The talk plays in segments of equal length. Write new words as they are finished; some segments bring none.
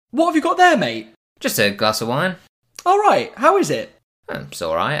What have you got there, mate? Just a glass of wine. All right, how is it? It's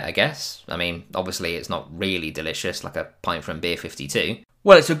alright, I guess. I mean, obviously it's not really delicious like a pint from Beer 52.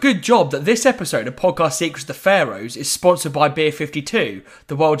 Well, it's a good job that this episode of Podcast Secrets of the Pharaohs is sponsored by Beer 52,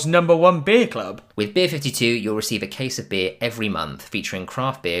 the world's #1 beer club. With Beer 52, you'll receive a case of beer every month, featuring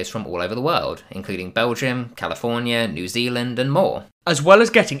craft beers from all over the world, including Belgium, California, New Zealand, and more. As well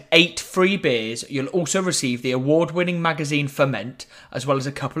as getting 8 free beers, you'll also receive the award-winning magazine Ferment, as well as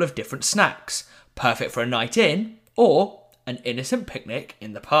a couple of different snacks. Perfect for a night in, or an innocent picnic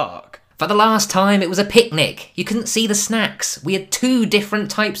in the park. For the last time, it was a picnic. You couldn't see the snacks. We had 2 different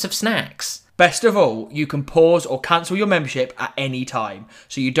types of snacks. Best of all, you can pause or cancel your membership at any time,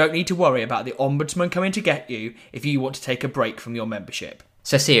 so you don't need to worry about the Ombudsman coming to get you if you want to take a break from your membership.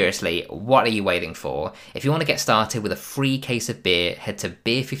 So seriously, what are you waiting for? If you want to get started with a free case of beer, head to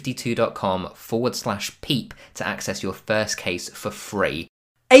beer52.com/peep to access your first case for free.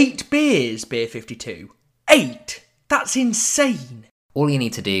 8 beers, Beer 52. 8? That's insane. All you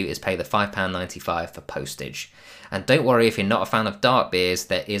need to do is pay the £5.95 for postage. And don't worry if you're not a fan of dark beers,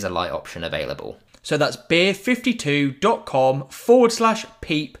 there is a light option available. So that's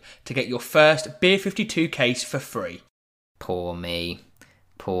beer52.com/peep to get your first Beer 52 case for free. Poor me.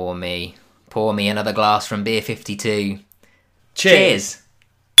 Poor me. Pour me another glass from Beer 52. Cheers!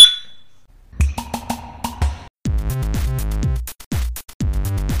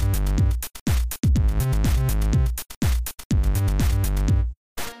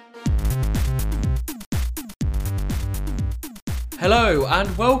 Hello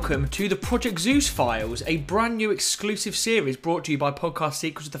and welcome to the Project Zeus Files, a brand new exclusive series brought to you by Podcast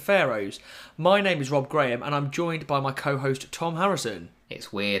Secrets of the Pharaohs. My name is Rob Graham and I'm joined by my co-host Tom Harrison.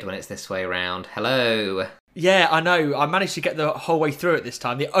 It's weird when it's this way around. Hello! Yeah, I know. I managed to get the whole way through it this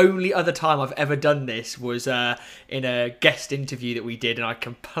time. The only other time I've ever done this was in a guest interview that we did and I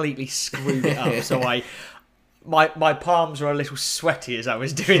completely screwed it up. So my palms were a little sweaty as I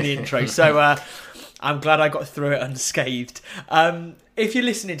was doing the intro. So I'm glad I got through it unscathed. If you're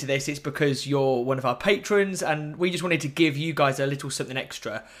listening to this, it's because you're one of our patrons, and we just wanted to give you guys a little something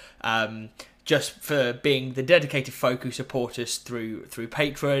extra, just for being the dedicated folk who support us through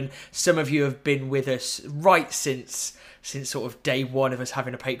Patreon. Some of you have been with us right since sort of day one of us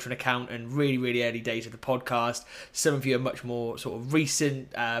having a Patreon account and really, really early days of the podcast. Some of you are much more sort of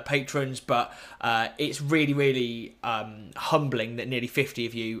recent patrons, but it's really, really humbling that nearly 50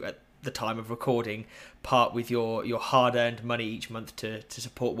 of you at the time of recording part with your hard-earned money each month to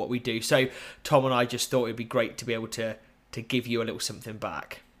support what we do. So Tom and I just thought it'd be great to be able to give you a little something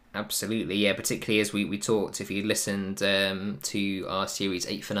back. Absolutely, yeah, particularly as we talked, if you listened to our Series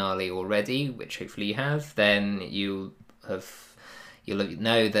 8 finale already, which hopefully you have, then you'll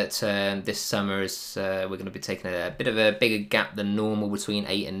know that this summer is we're going to be taking a bit of a bigger gap than normal between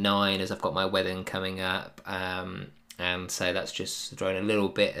 8 and 9, as I've got my wedding coming up, and so that's just throwing a little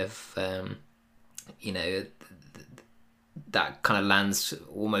bit of that kind of lands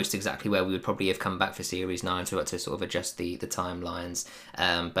almost exactly where we would probably have come back for Series 9, so we had to sort of adjust the timelines.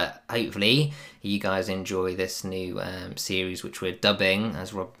 But hopefully you guys enjoy this new series, which we're dubbing,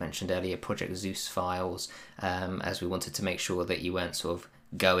 as Rob mentioned earlier, Project Zeus Files, as we wanted to make sure that you weren't sort of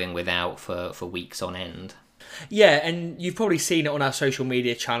going without for weeks on end. Yeah, and you've probably seen it on our social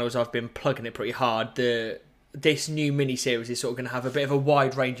media channels. I've been plugging it pretty hard. This new mini-series is sort of going to have a bit of a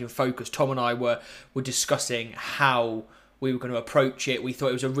wide-ranging focus. Tom and I were discussing how we were going to approach it. We thought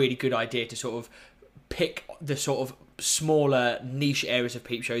it was a really good idea to sort of pick the sort of smaller niche areas of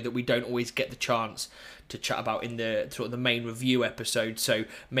Peep Show that we don't always get the chance to chat about in the sort of the main review episode. So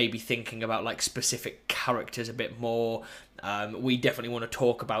maybe thinking about like specific characters a bit more. We definitely want to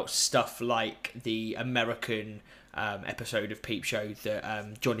talk about stuff like the American episode of Peep Show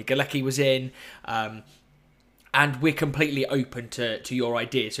that Johnny Galecki was in. And we're completely open to your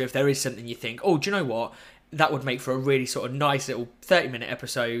ideas. So if there is something you think, oh, do you know what? That would make for a really sort of nice little 30-minute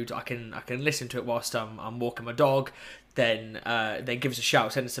episode. I can listen to it whilst I'm walking my dog. Then give us a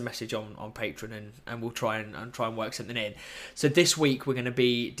shout, send us a message on Patreon, and we'll try and work something in. So this week we're going to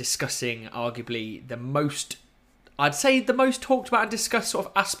be discussing arguably the most talked about and discussed sort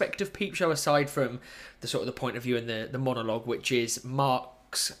of aspect of Peep Show, aside from the sort of the point of view and the monologue, which is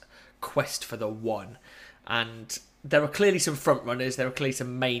Mark's quest for the one. And there are clearly some front runners, there are clearly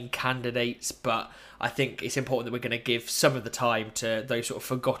some main candidates, but I think it's important that we're going to give some of the time to those sort of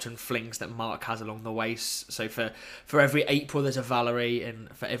forgotten flings that Mark has along the way. So for every April there's a Valerie,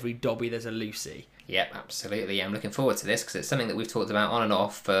 and for every Dobby there's a Lucy. Yep, absolutely. I'm looking forward to this because it's something that we've talked about on and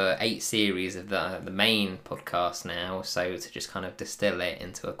off for 8 series of the main podcast now. So to just kind of distill it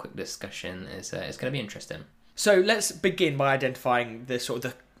into a quick discussion is going to be interesting. So let's begin by identifying the sort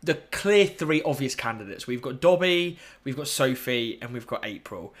of the clear three obvious candidates. We've got Dobby, we've got Sophie, and we've got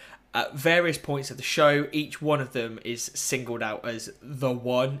April. At various points of the show, each one of them is singled out as the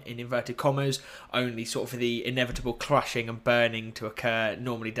one, in inverted commas, only sort of for the inevitable clashing and burning to occur,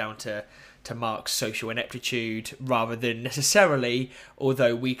 normally down to Mark's social ineptitude, rather than necessarily,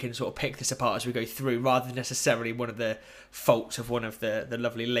 although we can sort of pick this apart as we go through, rather than necessarily one of the faults of one of the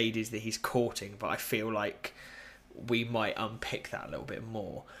lovely ladies that he's courting, but I feel like we might unpick that a little bit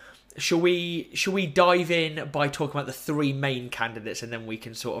more. Shall we dive in by talking about the three main candidates, and then we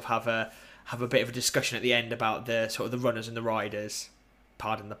can sort of have a bit of a discussion at the end about the sort of the runners and the riders?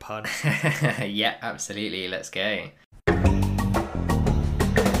 Pardon the pun. Yeah, absolutely. Let's go.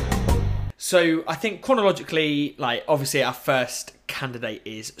 So I think chronologically, like obviously our first candidate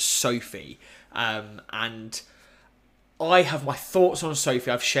is Sophie, and I have my thoughts on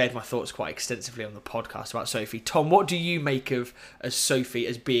Sophie. I've shared my thoughts quite extensively on the podcast about Sophie. Tom, what do you make of as Sophie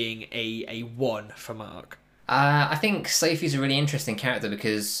as being a one for Mark? I think Sophie's a really interesting character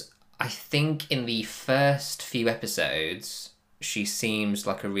because I think in the first few episodes she seems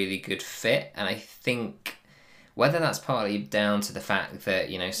like a really good fit, and I think whether that's partly down to the fact that,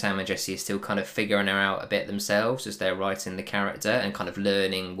 you know, Sam and Jesse are still kind of figuring her out a bit themselves as they're writing the character and kind of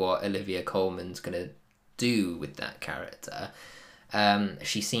learning what Olivia Colman's going to do with that character.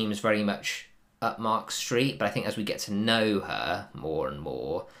 She seems very much up Mark's street, but I think as we get to know her more and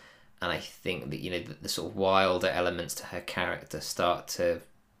more, and I think that, you know, the sort of wilder elements to her character start to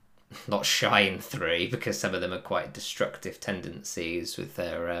not shine through, because some of them are quite destructive tendencies with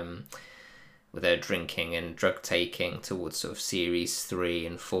her drinking and drug taking towards sort of series 3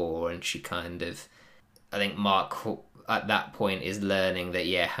 and 4, and she kind of, I think Mark at that point is learning that,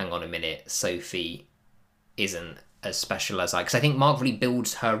 yeah, hang on a minute, Sophie isn't as special as because I think Mark really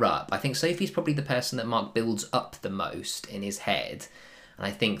builds her up. I think Sophie's probably the person that Mark builds up the most in his head, and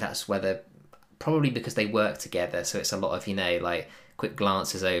I think that's probably because they work together, so it's a lot of, you know, like quick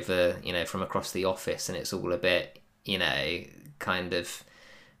glances over, you know, from across the office, and it's all a bit, you know, kind of,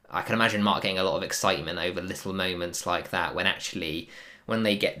 I can imagine Mark getting a lot of excitement over little moments like that, when actually, when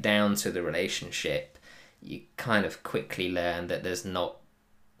they get down to the relationship, you kind of quickly learn that there's not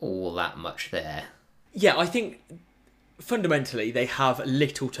all that much there. Yeah, I think fundamentally they have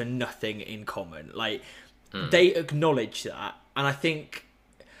little to nothing in common. Like, they acknowledge that, and I think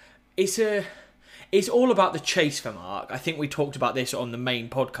it's all about the chase for Mark. I think we talked about this on the main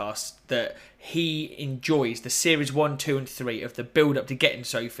podcast, that he enjoys the series 1, 2 and 3 of the build up to getting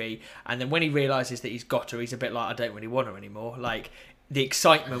Sophie, and then when he realises that he's got her, he's a bit like, I don't really want her anymore. Like, the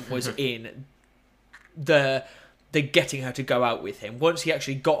excitement was in the getting her to go out with him. Once he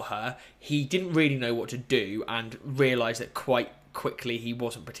actually got her, he didn't really know what to do and realised that quite quickly he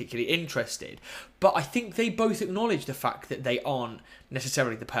wasn't particularly interested. But I think they both acknowledge the fact that they aren't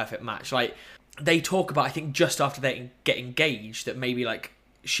necessarily the perfect match. Like, they talk about, I think just after they get engaged, that maybe like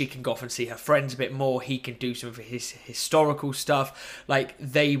she can go off and see her friends a bit more, he can do some of his historical stuff. Like,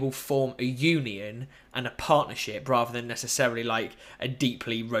 they will form a union and a partnership rather than necessarily like a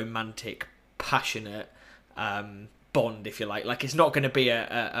deeply romantic, passionate bond, if you like. Like, it's not going to be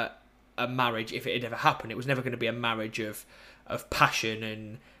a marriage. If it had ever happened, it was never going to be a marriage of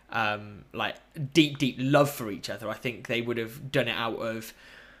passion and like deep love for each other. I think they would have done it out of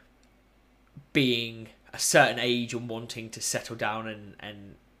being a certain age and wanting to settle down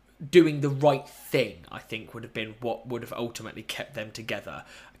and doing the right thing. I think would have been what would have ultimately kept them together.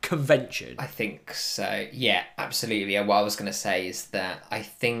 Convention. I think so. Yeah, absolutely. And what I was going to say is that I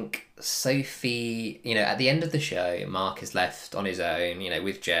think Sophie, you know, at the end of the show, Mark is left on his own, you know,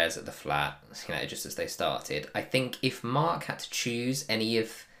 with Jez at the flat, you know, just as they started. I think if Mark had to choose any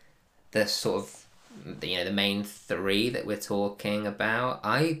of the sort of, you know, the main three that we're talking about,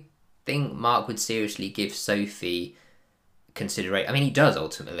 I think Mark would seriously give Sophie consideration. I mean, he does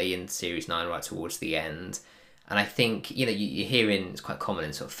ultimately in series 9 right towards the end. And I think, you know, you hear it's quite common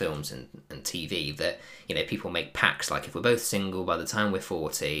in sort of films and TV that, you know, people make pacts, like, if we're both single by the time we're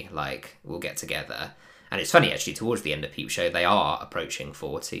 40, like, we'll get together. And it's funny, actually, towards the end of Peep Show, they are approaching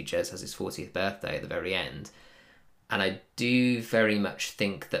 40. Jez has his 40th birthday at the very end. And I do very much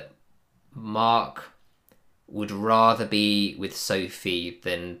think that Mark would rather be with Sophie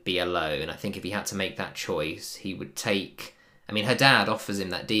than be alone. I think if he had to make that choice, he would take... I mean, her dad offers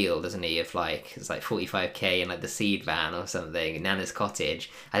him that deal, doesn't he, of like, it's like 45k and like the seed van or something, Nana's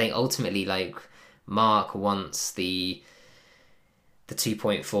cottage. I think ultimately, like, Mark wants the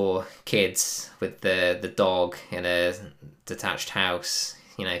 2.4 kids with the dog in a detached house,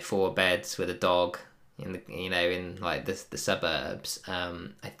 you know, 4 beds with a dog in the, you know, in like the suburbs.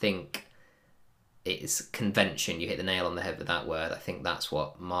 I think it's convention. You hit the nail on the head with that word. I think that's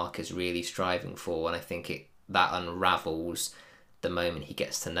what Mark is really striving for, and I think that unravels the moment he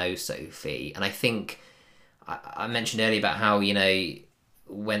gets to know Sophie. And I think I mentioned earlier about how, you know,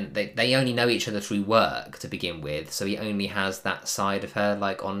 when they only know each other through work to begin with, so he only has that side of her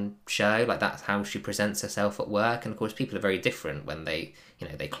like on show, like that's how she presents herself at work. And of course people are very different when they, you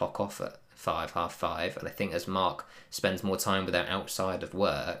know, they clock off at 5:30. And I think as Mark spends more time with her outside of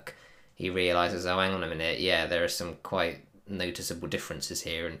work, he realises, oh, hang on a minute, yeah, there are some quite noticeable differences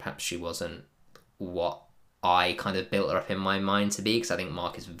here, and perhaps she wasn't what I kind of built her up in my mind to be, because I think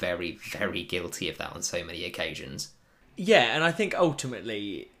Mark is very, very guilty of that on so many occasions. Yeah, and I think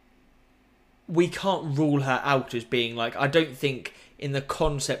ultimately we can't rule her out as being like, I don't think in the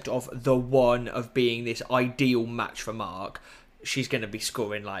concept of the one of being this ideal match for Mark, she's going to be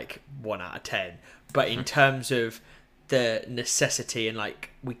scoring like 1 out of 10. But in terms of the necessity and, like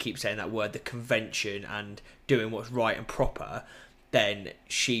we keep saying that word, the convention and doing what's right and proper, then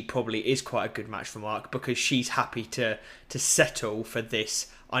she probably is quite a good match for Mark, because she's happy to settle for this,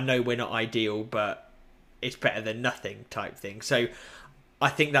 I know we're not ideal, but it's better than nothing type thing. So I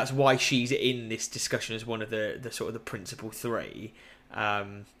think that's why she's in this discussion as one of the sort of the principal three.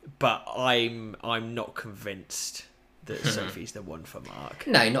 But I'm not convinced that Sophie's the one for Mark.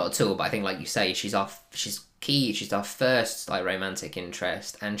 No, not at all. But I think, like you say, she's key. She's our first like romantic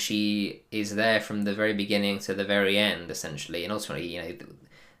interest, and she is there from the very beginning to the very end, essentially. And ultimately, you know,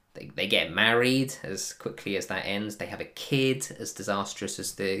 they get married as quickly as that ends. They have a kid, as disastrous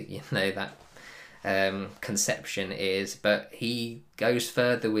as that conception is. But he goes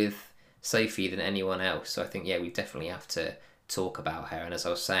further with Sophie than anyone else. So I think, yeah, we definitely have to talk about her. And as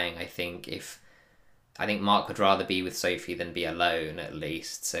I was saying, I think Mark would rather be with Sophie than be alone, at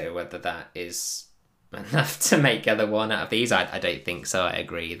least. So whether that is enough to make her the one out of these, I don't think so. I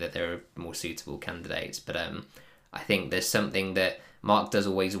agree that there are more suitable candidates. But I think there's something that Mark does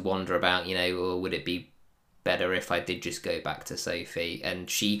always wonder about, you know, or would it be better if I did just go back to Sophie? And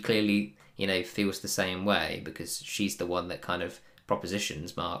she clearly, you know, feels the same way, because she's the one that kind of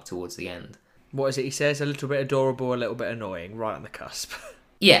propositions Mark towards the end. What is it he says? A little bit adorable, a little bit annoying, right on the cusp.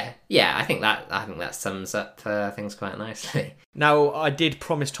 Yeah, I think that sums up things quite nicely. Now, I did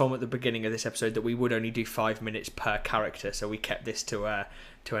promise Tom at the beginning of this episode that we would only do 5 minutes per character, so we kept this to a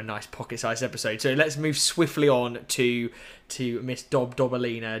nice pocket-sized episode. So let's move swiftly on to Miss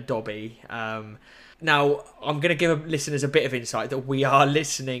Dobalina Dobby. Now, I'm going to give listeners a bit of insight that we are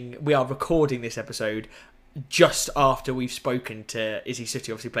recording this episode just after we've spoken to Izzy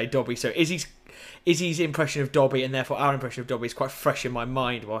Sooty, obviously played Dobby. So Izzy's impression of Dobby, and therefore our impression of Dobby, is quite fresh in my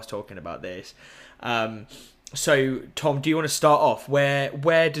mind whilst talking about this. So, Tom, do you want to start off?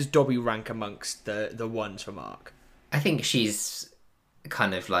 Where does Dobby rank amongst the ones for Mark? I think she's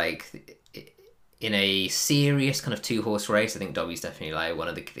kind of like, in a serious kind of 2-horse race, I think Dobby's definitely like one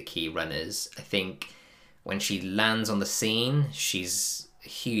of the key runners. I think when she lands on the scene, she's a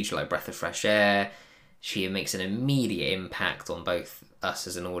huge like breath of fresh air. She makes an immediate impact on both us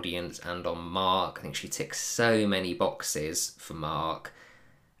as an audience and on Mark. I think she ticks so many boxes for Mark.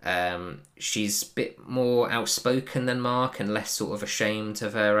 She's a bit more outspoken than Mark and less sort of ashamed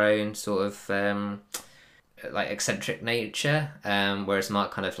of her own sort of like eccentric nature, whereas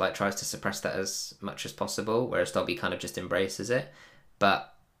Mark kind of like tries to suppress that as much as possible, whereas Dobby kind of just embraces it.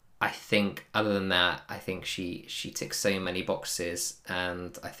 But I think other than that, I think she ticks so many boxes,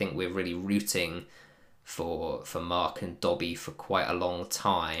 and I think we're really rooting for Mark and Dobby for quite a long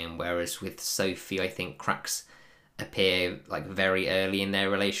time, whereas with Sophie, I think cracks appear like very early in their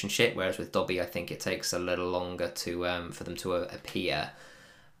relationship, whereas with Dobby, I think it takes a little longer to for them to appear.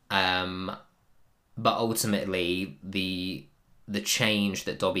 But ultimately, the change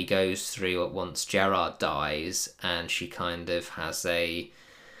that Dobby goes through once Gerard dies, and she kind of has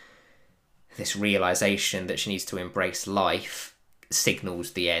this realization that she needs to embrace life,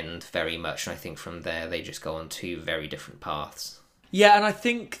 signals the end very much, and I think from there they just go on 2 very different paths. Yeah, and I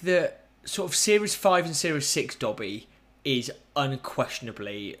think that sort of Series 5 and Series 6 Dobby is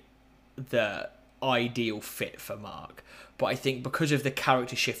unquestionably the ideal fit for Mark. But I think because of the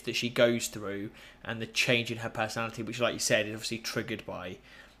character shift that she goes through and the change in her personality, which, like you said, is obviously triggered by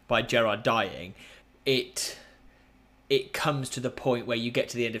Gerard dying, it comes to the point where you get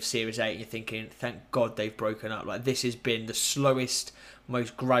to the end of Series 8 and you're thinking, thank God they've broken up. Like, this has been the slowest,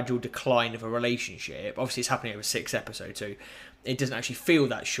 most gradual decline of a relationship. Obviously, it's happening over 6 episodes, so it doesn't actually feel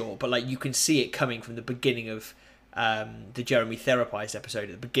that short. But, like, you can see it coming from the beginning of the Jeremy therapized episode.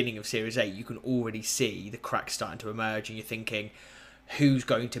 At the beginning of Series 8, you can already see the cracks starting to emerge, and you're thinking, who's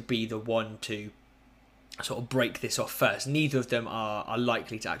going to be the one to sort of break this off first. Neither of them are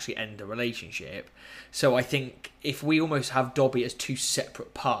likely to actually end the relationship. So I think if we almost have Dobby as two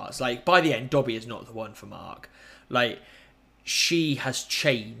separate parts, like by the end, Dobby is not the one for Mark. Like, she has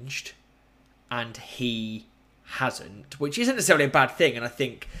changed and he hasn't, which isn't necessarily a bad thing. And I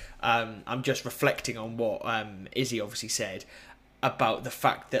think I'm just reflecting on what Izzy obviously said about the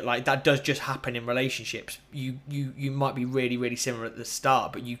fact that, like, that does just happen in relationships. You might be really, really similar at the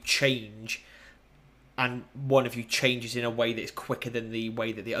start, but you change, and one of you changes in a way that's quicker than the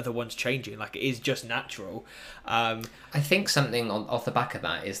way that the other one's changing. Like, it is just natural. I think something off the back of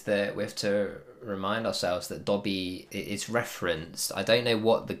that is that we have to remind ourselves that Dobby is referenced. I don't know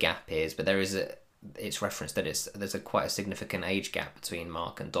what the gap is, but it's referenced that there's quite a significant age gap between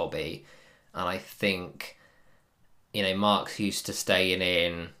Mark and Dobby, and I think, you know, Mark's used to staying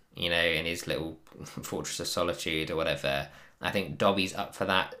in, you know, in his little fortress of solitude or whatever. I think Dobby's up for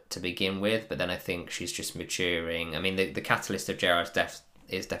that to begin with, but then I think she's just maturing. I mean, the catalyst of Gerard's death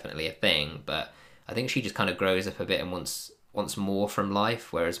is definitely a thing, but I think she just kind of grows up a bit and wants more from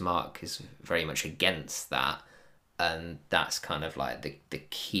life, whereas Mark is very much against that, and that's kind of like the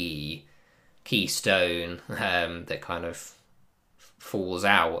keystone that kind of falls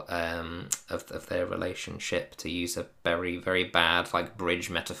out of their relationship, to use a very, very bad like bridge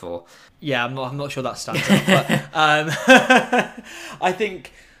metaphor. Yeah, I'm not sure that stands up, but I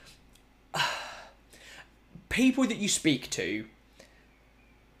think people that you speak to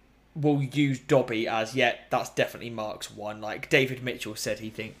will use Dobby as, that's definitely Mark's one. Like, David Mitchell said he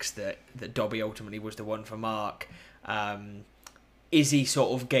thinks that Dobby ultimately was the one for Mark. Izzy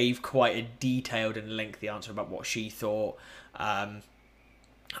sort of gave quite a detailed and lengthy answer about what she thought.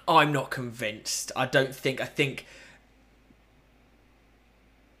 I'm not convinced. I think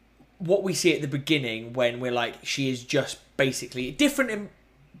what we see at the beginning, when we're like, she is just basically different in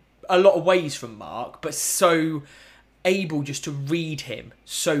a lot of ways from Mark, but so able just to read him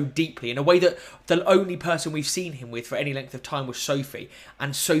so deeply in a way that the only person we've seen him with for any length of time was Sophie,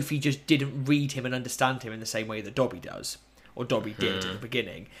 and Sophie just didn't read him and understand him in the same way that Dobby does, or Dobby did at the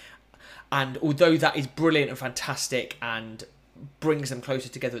beginning. And although that is brilliant and fantastic and brings them closer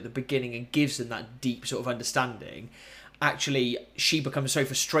together at the beginning and gives them that deep sort of understanding, actually she becomes so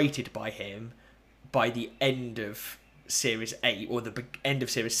frustrated by him by the end of Series 8, or the end of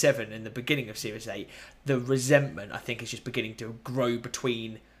Series 7 and the beginning of Series 8. The resentment, I think, is just beginning to grow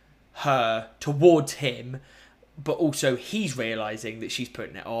between her towards him, but also he's realising that she's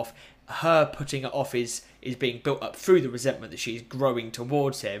putting it off. Her putting it off is being built up through the resentment that she's growing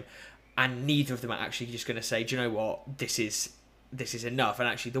towards him, and neither of them are actually just going to say, do you know what, this is enough. And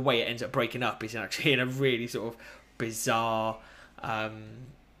actually the way it ends up breaking up is actually in a really sort of bizarre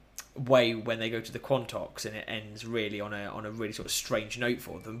way when they go to the Quantocks, and it ends really on a really sort of strange note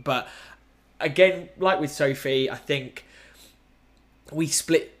for them. But again, like with Sophie, I think we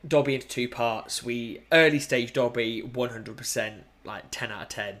split Dobby into two parts. We early stage Dobby 100%, like 10 out of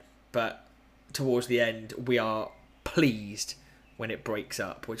 10, but towards the end we are pleased when it breaks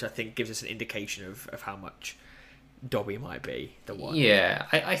up, which I think gives us an indication of how much Dobby might be the one. Yeah,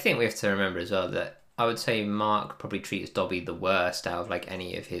 I think we have to remember as well that I would say Mark probably treats Dobby the worst out of like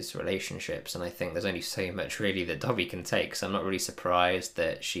any of his relationships, and I think there's only so much really that Dobby can take, so I'm not really surprised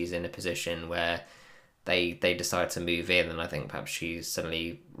that she's in a position where they decide to move in, and I think perhaps she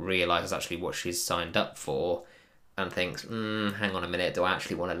suddenly realises actually what she's signed up for and thinks, hang on a minute, do I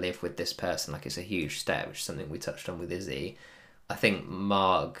actually want to live with this person? Like, it's a huge step, which is something we touched on with Izzy. I think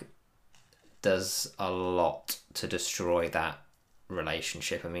Mark does a lot to destroy that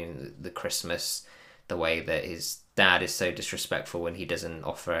relationship. I mean, the Christmas, the way that his dad is so disrespectful when he doesn't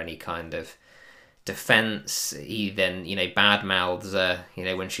offer any kind of defense. He then, bad mouths her,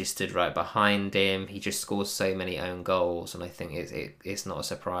 when she stood right behind him. He just scores so many own goals, and I think it's not a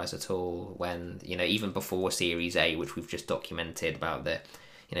surprise at all when, even before Series 8, which we've just documented about the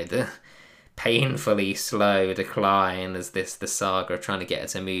painfully slow decline as the saga of trying to get her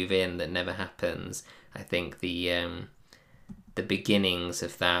to move in that never happens. I think the beginnings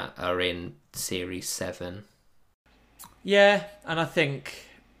of that are in Series 7. Yeah, and I think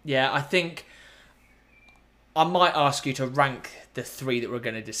I might ask you to rank the three that we're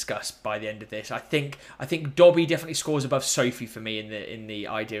going to discuss by the end of this. I think Dobby definitely scores above Sophie for me in the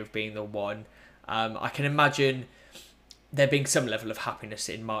idea of being the one. I can imagine there being some level of happiness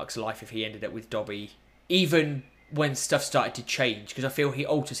in Mark's life if he ended up with Dobby, even when stuff started to change, because I feel he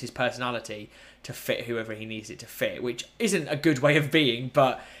alters his personality to fit whoever he needs it to fit, which isn't a good way of being,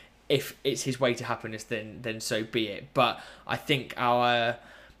 but if it's his way to happiness, then so be it. But I think our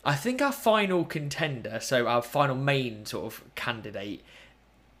final contender, so our final main sort of candidate,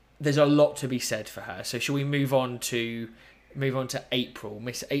 there's a lot to be said for her. So shall we move on to April,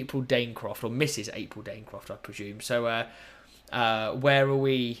 Miss April Danecroft, or Mrs. April Danecroft, I presume. So where are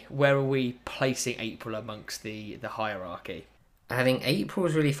we placing April amongst the hierarchy? I think April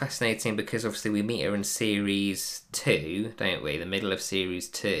is really fascinating because obviously we meet her in series 2, don't we? The middle of series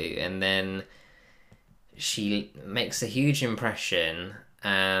 2, and then she makes a huge impression.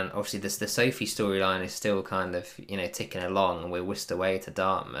 And obviously, the Sophie storyline is still kind of ticking along, and we're whisked away to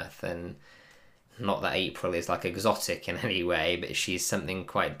Dartmouth. And not that April is like exotic in any way, but she's something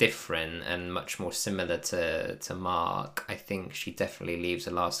quite different and much more similar to Mark. I think she definitely leaves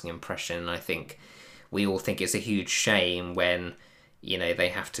a lasting impression. And I think we all think it's a huge shame when they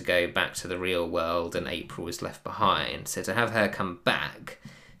have to go back to the real world and April is left behind. So to have her come back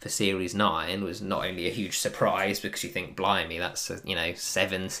for series 9 was not only a huge surprise, because you think, blimey, that's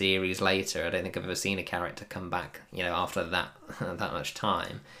 7 series later. I don't think I've ever seen a character come back after that that much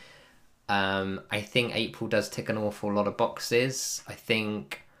time. I think April does tick an awful lot of boxes. I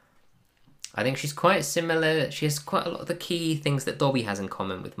think she's quite similar. She has quite a lot of the key things that Dobby has in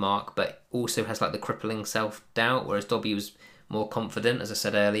common with Mark, but also has like the crippling self-doubt, whereas Dobby was more confident, as I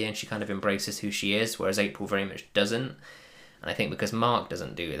said earlier, and she kind of embraces who she is, whereas April very much doesn't. And I think because Mark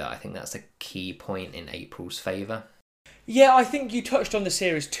doesn't do that, I think that's a key point in April's favour. Yeah, I think you touched on the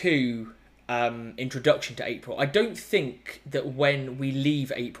series 2 introduction to April. I don't think that when we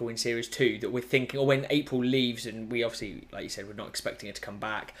leave April in series 2 that we're thinking, or when April leaves and we obviously, like you said, we're not expecting her to come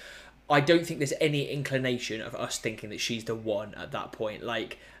back, I don't think there's any inclination of us thinking that she's the one at that point.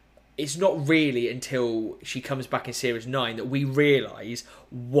 Like, it's not really until she comes back in series 9 that we realise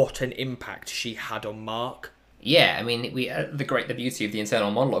what an impact she had on Mark. Yeah, I mean, the beauty of the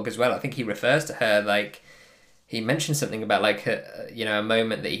internal monologue as well. I think he refers to her like, he mentions something about like a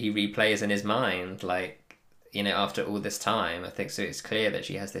moment that he replays in his mind, like after all this time. I think so. It's clear that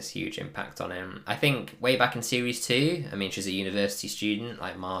she has this huge impact on him. I think way back in series 2, I mean, she's a university student.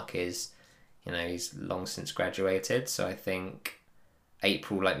 Like Mark is, he's long since graduated. So I think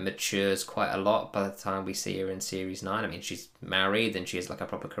April like matures quite a lot by the time we see her in series 9. I mean, she's married and she has like a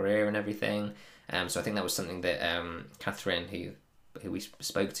proper career and everything. So I think that was something that Catherine, who we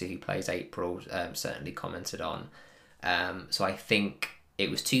spoke to, who plays April, certainly commented on. So I think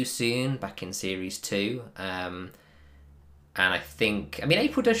it was too soon back in series 2. And I think, I mean,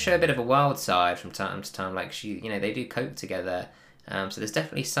 April does show a bit of a wild side from time to time. Like they do cope together. So there's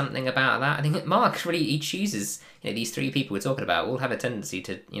definitely something about that. I think Mark really, he chooses, these 3 people we're talking about all have a tendency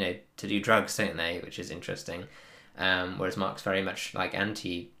to do drugs, don't they? Which is interesting. Whereas Mark's very much like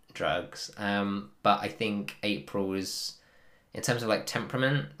anti-drugs. But I think April is, in terms of like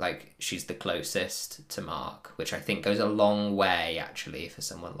temperament, like she's the closest to Mark, which I think goes a long way actually for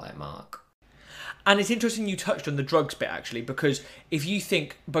someone like Mark. And it's interesting you touched on the drugs bit, actually, because if you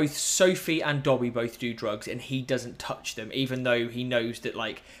think both Sophie and Dobby both do drugs and he doesn't touch them, even though he knows that,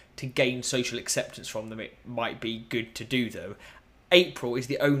 like, to gain social acceptance from them, it might be good to do them, April is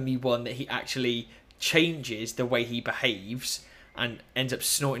the only one that he actually changes the way he behaves and ends up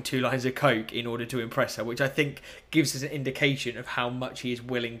snorting 2 lines of coke in order to impress her, which I think gives us an indication of how much he is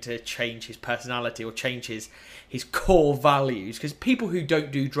willing to change his personality or change his core values. Because people who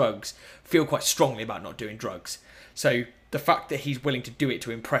don't do drugs feel quite strongly about not doing drugs. So the fact that he's willing to do it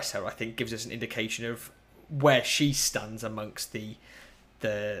to impress her, I think, gives us an indication of where she stands amongst the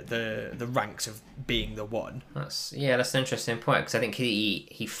ranks of being the one. That's an interesting point, because I think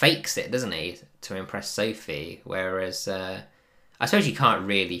he fakes it, doesn't he, to impress Sophie, whereas I suppose you can't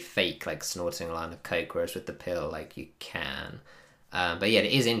really fake like snorting a line of coke, whereas with the pill, like, you can. But yeah,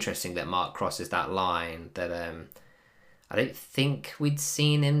 it is interesting that Mark crosses that line that I don't think we'd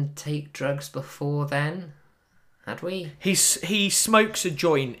seen him take drugs before then, had we? He smokes a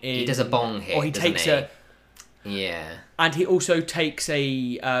joint in... He does a bong hit, or he takes a... Yeah. And he also takes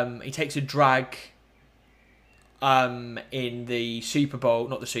a drag in the Super Bowl,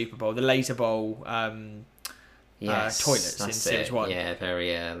 not the Super Bowl, the Laser Bowl toilets in series 1. Yeah,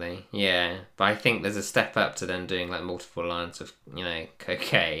 very early. Yeah, but I think there's a step up to them doing like multiple lines of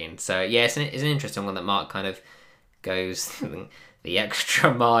cocaine. So yeah, it's an interesting one that Mark kind of goes the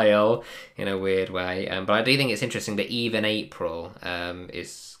extra mile in a weird way. But I do think it's interesting that even April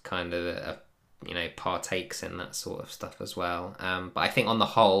is kind of partakes in that sort of stuff as well. But I think on the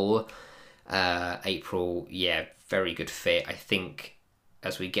whole, April, yeah, very good fit. I think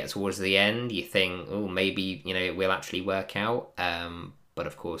as we get towards the end, you think, oh, maybe it will actually work out. But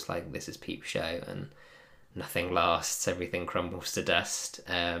of course, like, this is Peep Show and nothing lasts, everything crumbles to dust.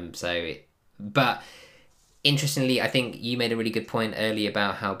 But interestingly, I think you made a really good point earlier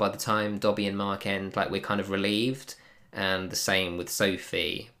about how by the time Dobby and Mark end, like, we're kind of relieved. and the same with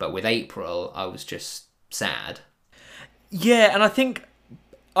Sophie. But with April, I was just sad. Yeah, and I think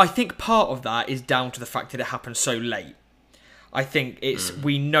part of that is down to the fact that it happened so late. I think it's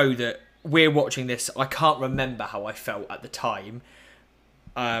we know that we're watching this. I can't remember how I felt at the time,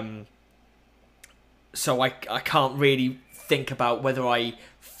 so I can't really think about whether I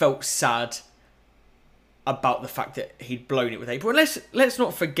felt sad about the fact that he'd blown it with April. And let's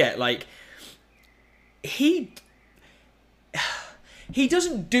not forget, like, he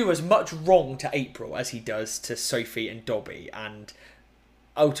doesn't do as much wrong to April as he does to Sophie and Dobby, and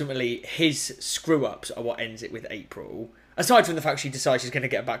ultimately his screw ups are what ends it with April. Aside from the fact she decides she's going to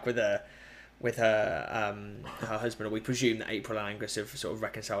get back with her husband, or we presume that April and Angus have sort of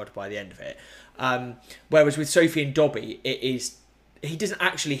reconciled by the end of it. Whereas with Sophie and Dobby, it is he doesn't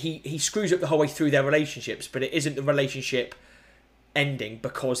actually he screws up the whole way through their relationships, but it isn't the relationship ending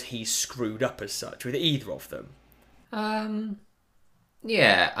because he's screwed up as such with either of them.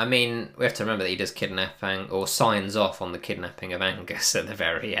 Yeah, I mean, we have to remember that he does kidnapping, or signs off on the kidnapping of Angus at the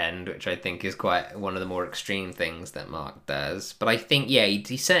very end, which I think is quite one of the more extreme things that Mark does. But I think, yeah,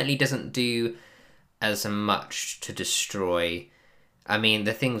 he certainly doesn't do as much to destroy. I mean,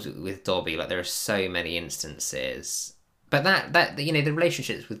 the things with Dobby, like, there are so many instances. But that you know, the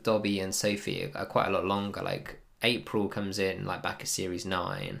relationships with Dobby and Sophie are quite a lot longer. Like, April comes in, like, back at series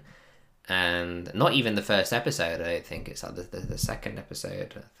 9. And not even the first episode, I don't think. It's like the second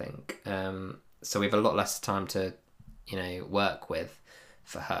episode, I think. So we have a lot less time to, you know, work with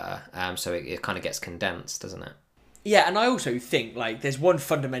for her. So it kind of gets condensed, doesn't it? Yeah, and I also think, like, there's one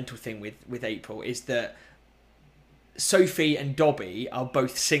fundamental thing with April is that Sophie and Dobby are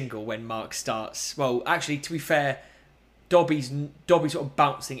both single when Mark starts. Well, actually, to be fair, Dobby's sort of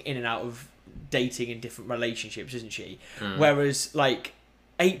bouncing in and out of dating in different relationships, isn't she? Whereas, like,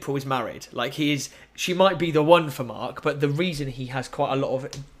 April is married. Like, she might be the one for Mark, but the reason he has quite a lot of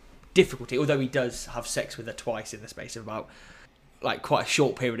difficulty, although he does have sex with her twice in the space of about, like, quite a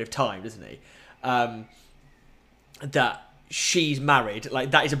short period of time, doesn't he? That she's married, like,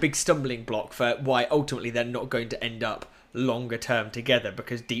 that is a big stumbling block for why ultimately they're not going to end up longer term together,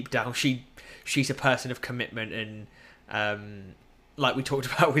 because deep down she's a person of commitment and, like we talked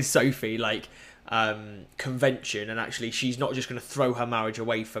about with Sophie, like, convention, and actually she's not just going to throw her marriage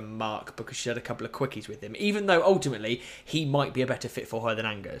away from Mark because she had a couple of quickies with him, even though ultimately he might be a better fit for her than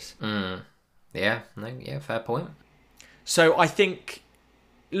Angus. Fair point. So I think,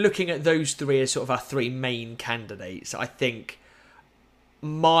 looking at those three as sort of our three main candidates, I think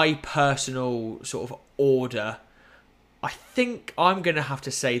my personal sort of order, I think I'm going to have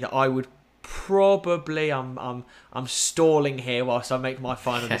to say that I would probably, I'm stalling here whilst I make my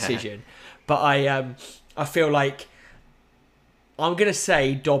final decision. But I feel like I'm going to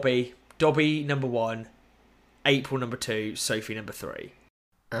say Dobby number 1, April number 2, Sophie number 3.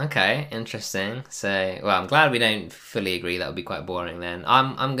 Okay, interesting. So, well, I'm glad we don't fully agree. That would be quite boring then.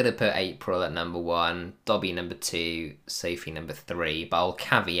 I'm going to put April at number 1, Dobby number 2, Sophie number 3. But I'll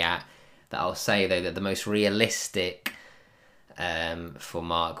caveat that I'll say, though, that the most realistic for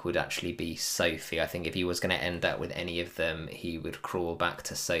Mark would actually be Sophie. I think if he was going to end up with any of them, he would crawl back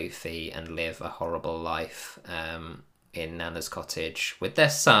to Sophie and live a horrible life in Nana's cottage with their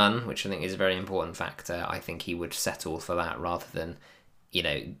son, which I think is a very important factor. I think he would settle for that rather than, you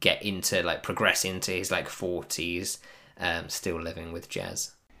know, progress into his, like, 40s, still living with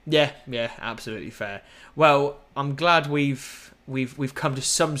Jez. Yeah, absolutely fair. Well, I'm glad we've come to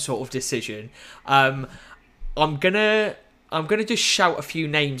some sort of decision. I'm gonna just shout a few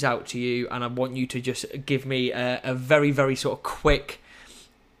names out to you, and I want you to just give me a very, very sort of quick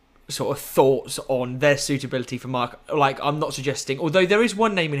sort of thoughts on their suitability for Mark. Like, I'm not suggesting, although there is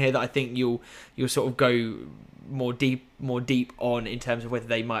one name in here that I think you'll sort of go more deep on in terms of whether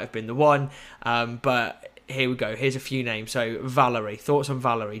they might have been the one. But here we go. Here's a few names. So Valerie, thoughts on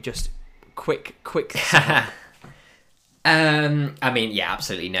Valerie? Just quick. I mean, yeah,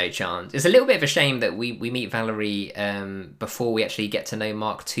 absolutely no chance. It's a little bit of a shame that we meet Valerie before we actually get to know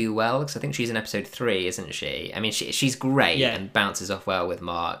Mark too well, because I think she's in episode 3, isn't she? I mean, she's great and bounces off well with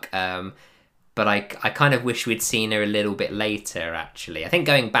Mark. But I kind of wish we'd seen her a little bit later, actually. I think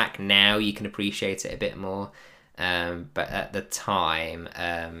going back now, you can appreciate it a bit more. But at the time,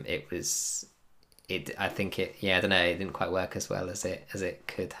 I don't know, it didn't quite work as well as it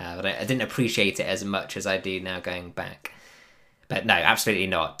could have. I didn't appreciate it as much as I do now going back. But no, absolutely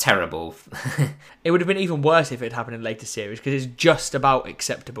not. Terrible. It would have been even worse if it had happened in later series, because it's just about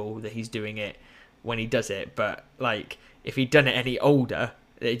acceptable that he's doing it when he does it. But, like, if he'd done it any older,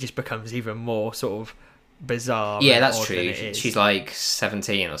 it just becomes even more sort of bizarre. Yeah, and that's odd true. than it is. She's like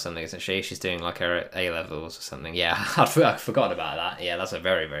 17 or something, isn't she? She's doing like her A-levels or something. Yeah, I'd forgotten about that. Yeah, that's a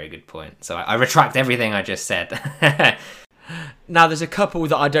very, very good point. So I retract everything I just said. Now, there's a couple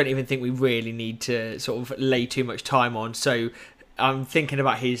that I don't even think we really need to sort of lay too much time on. So I'm thinking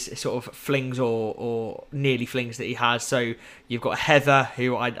about his sort of flings or nearly flings that he has. So you've got Heather,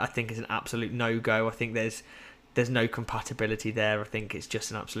 who I think is an absolute no-go. I think there's no compatibility there. I think it's just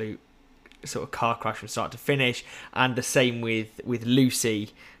an absolute sort of car crash from start to finish. And the same with Lucy,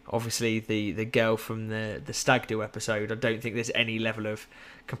 obviously the girl from the Stag Do episode. I don't think there's any level of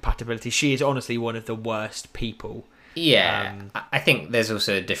compatibility. She is honestly one of the worst people. Yeah, I think there's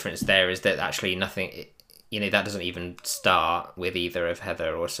also a difference there, is that actually nothing, that doesn't even start with either of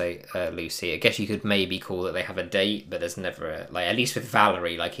Heather or say Lucy. I guess you could maybe call it they have a date, but there's never at least with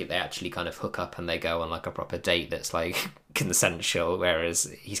Valerie, like they actually kind of hook up and they go on like a proper date that's like consensual,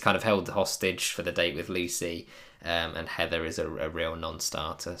 whereas he's kind of held hostage for the date with Lucy, and Heather is a real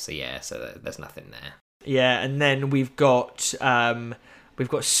non-starter. So yeah, so there's nothing there. Yeah, and then we've got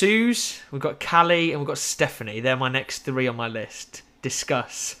Suze, we've got Callie, and we've got Stephanie. They're my next three on my list.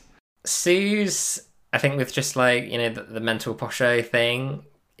 Discuss. Suze, I think with just like, the mental posho thing,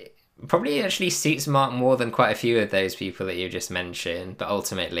 probably actually suits Mark more than quite a few of those people that you just mentioned. But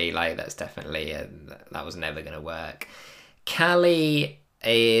ultimately, like, that's definitely, that was never going to work. Callie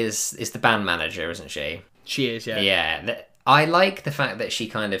is the band manager, isn't she? She is, yeah. Yeah. I like the fact that she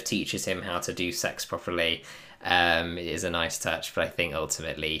kind of teaches him how to do sex properly. It is a nice touch, but I think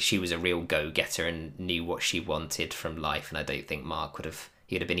ultimately she was a real go-getter and knew what she wanted from life, and I don't think Mark would have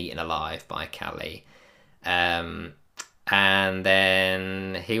been eaten alive by Callie. And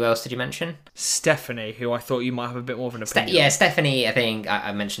then who else did you mention? Stephanie, who I thought you might have a bit more of an opinion on. Stephanie, I think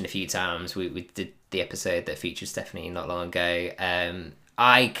I mentioned a few times. We did the episode that featured Stephanie not long ago.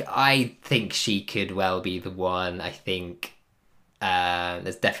 I think she could well be the one. I think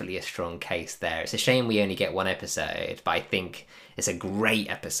there's definitely a strong case there. It's a shame we only get one episode, but I think it's a great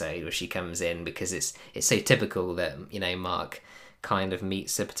episode where she comes in, because it's so typical that Mark kind of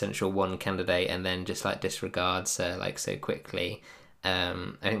meets a potential one candidate and then just like disregards her like so quickly. I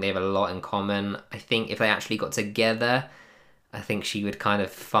think they have a lot in common. I think if they actually got together, I think she would kind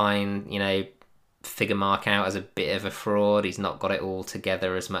of figure Mark out as a bit of a fraud. He's not got it all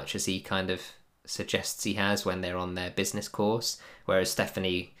together as much as he kind of suggests he has when they're on their business course, whereas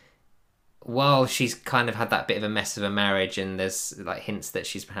Stephanie, while she's kind of had that bit of a mess of a marriage, and there's like hints that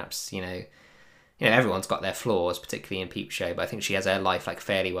she's perhaps everyone's got their flaws, particularly in Peep Show, but I think she has her life like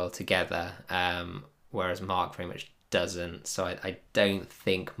fairly well together, whereas Mark very much doesn't. So I don't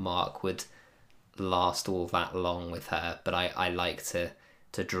think Mark would last all that long with her, but I like to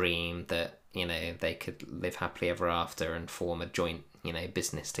dream that they could live happily ever after and form a joint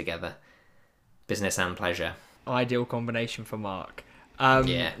business together. Business and pleasure. Ideal combination for Mark.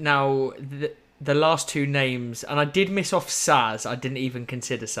 Yeah. Now, the last two names, and I did miss off Saz. I didn't even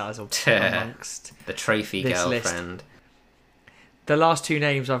consider Saz amongst the trophy girlfriend. List. The last two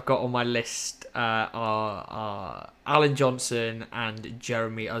names I've got on my list are Alan Johnson and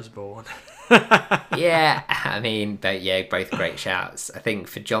Jeremy Osborne. Yeah, I mean, both great shouts. I think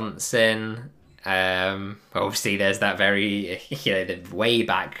for Johnson, obviously there's that very the way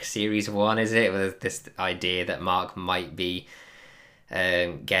back series 1, is it, with this idea that Mark might be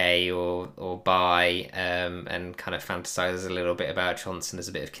gay or bi, and kind of fantasizes a little bit about Johnson. There's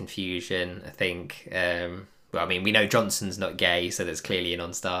a bit of confusion, I think. Well, I mean, we know Johnson's not gay, so that's clearly a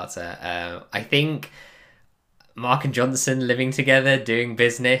non-starter. I think Mark and Johnson living together, doing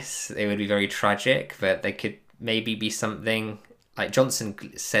business, it would be very tragic, but there could maybe be something. Like Johnson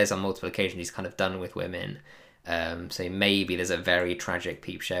says on multiple occasions, he's kind of done with women. So maybe there's a very tragic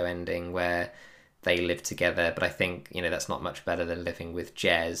Peep Show ending where they live together. But I think, that's not much better than living with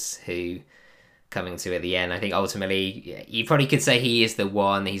Jez, who coming to at the end. I think ultimately, you probably could say he is the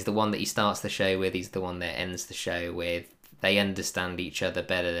one. He's the one that he starts the show with. He's the one that ends the show with. They understand each other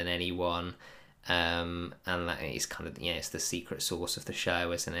better than anyone. And that is kind of, it's the secret source of the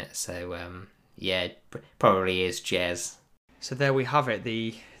show, isn't it? So, probably is Jez. So there we have it,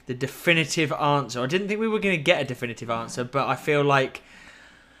 the definitive answer. I didn't think we were going to get a definitive answer, but I feel like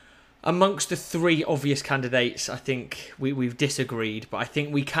amongst the three obvious candidates, I think we've disagreed, but I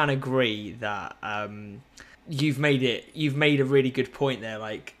think we can agree that you've made a really good point there.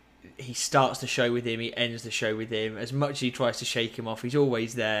 Like, he starts the show with him, he ends the show with him. As much as he tries to shake him off, he's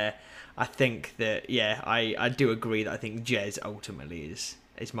always there. I think that, I do agree that I think Jez ultimately is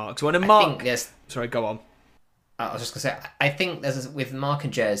Mark's one. And Mark, sorry, go on. I was just gonna say, I think with Mark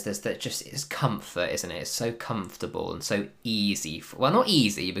and Jez, there's that just it's comfort, isn't it? It's so comfortable and so easy. Well, not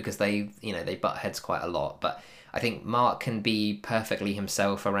easy because they butt heads quite a lot, but I think Mark can be perfectly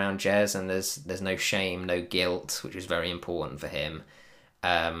himself around Jez, and there's no shame, no guilt, which is very important for him.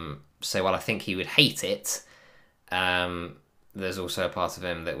 So while I think he would hate it, there's also a part of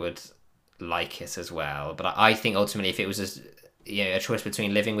him that would like it as well. But I think ultimately, if it was a choice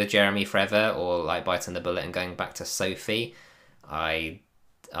between living with Jeremy forever or like biting the bullet and going back to Sophie, I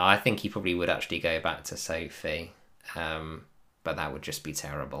think he probably would actually go back to Sophie, but that would just be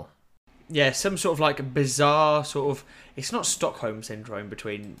terrible. Yeah, some sort of like bizarre sort of, it's not Stockholm syndrome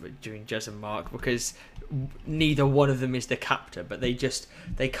between Jez and Mark, because neither one of them is the captor, but they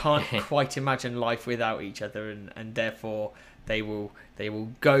can't quite imagine life without each other, and therefore they will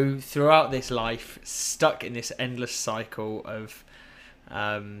go throughout this life stuck in this endless cycle of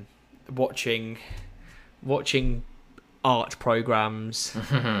watching art programs,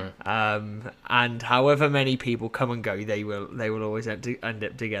 and however many people come and go, they will always end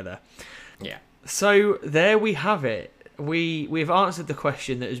up together. Yeah. So there we have it. We've answered the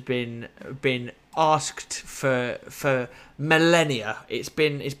question that has been asked for millennia. It's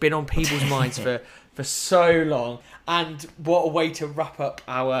been on people's minds for so long. And what a way to wrap up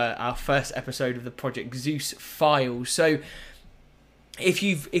our first episode of the Project Zeus files. So if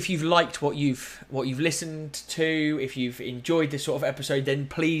you've liked what you've listened to, if you've enjoyed this sort of episode, then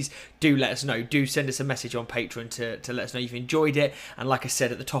please do let us know. Do send us a message on Patreon to let us know you've enjoyed it. And like I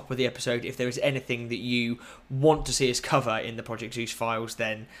said at the top of the episode, if there is anything that you want to see us cover in the Project Zeus files,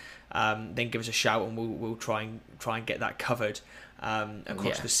 then give us a shout, and we'll try and get that covered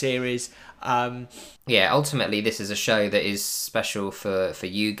across the series. Ultimately this is a show that is special for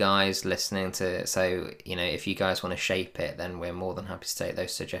you guys listening to, so if you guys want to shape it, then we're more than happy to take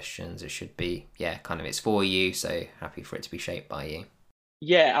those suggestions. It should be it's for you, so happy for it to be shaped by you.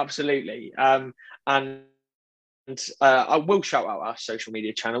 Absolutely. And I will shout out our social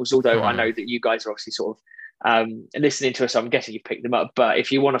media channels, although I know that you guys are obviously sort of listening to us, so I'm guessing you picked them up. But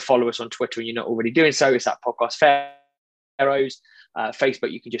if you want to follow us on Twitter and you're not already doing so, it's at Podcast Pharaohs.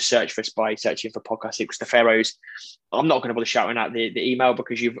 Facebook, you can just search for us by searching for Podcast Equals the Pharaohs. I'm not going to bother shouting out the email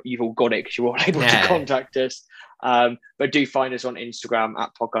because you've all got it, because you're all able to contact us. But do find us on Instagram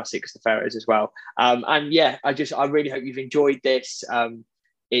at Podcast Equals the Pharaohs as well. I really hope you've enjoyed this.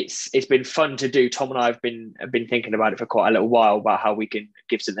 It's been fun to do. Tom and I have been thinking about it for quite a little while, about how we can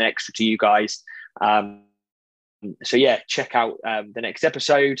give something extra to you guys. Check out the next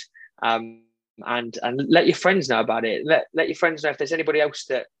episode. And let your friends know about it. Let your friends know if there's anybody else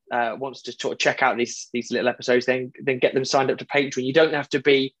that wants to sort of check out these little episodes. Then get them signed up to Patreon. You don't have to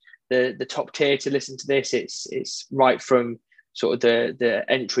be the top tier to listen to this. It's right from sort of the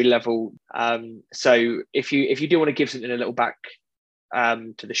entry level. So if you do want to give something a little back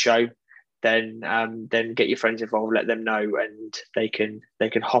to the show, then get your friends involved. Let them know, and they can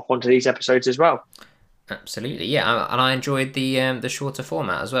hop onto these episodes as well. Absolutely, yeah, and I enjoyed the shorter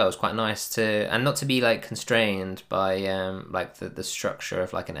format as well. It was quite nice and not to be like constrained by like the structure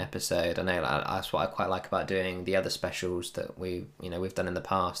of like an episode. I know that's what I quite like about doing the other specials that we've done in the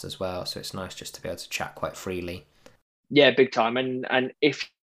past as well. So it's nice just to be able to chat quite freely. Yeah, big time. And if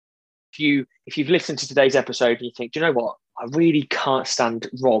you've listened to today's episode and you think, do you know what? I really can't stand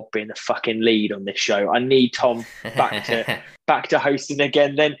Rob being the fucking lead on this show. I need Tom back to hosting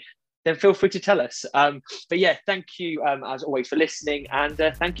again. Then feel free to tell us. But yeah, thank you as always for listening, and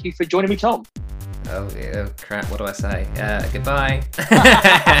thank you for joining me, Tom. Oh crap! What do I say? Goodbye.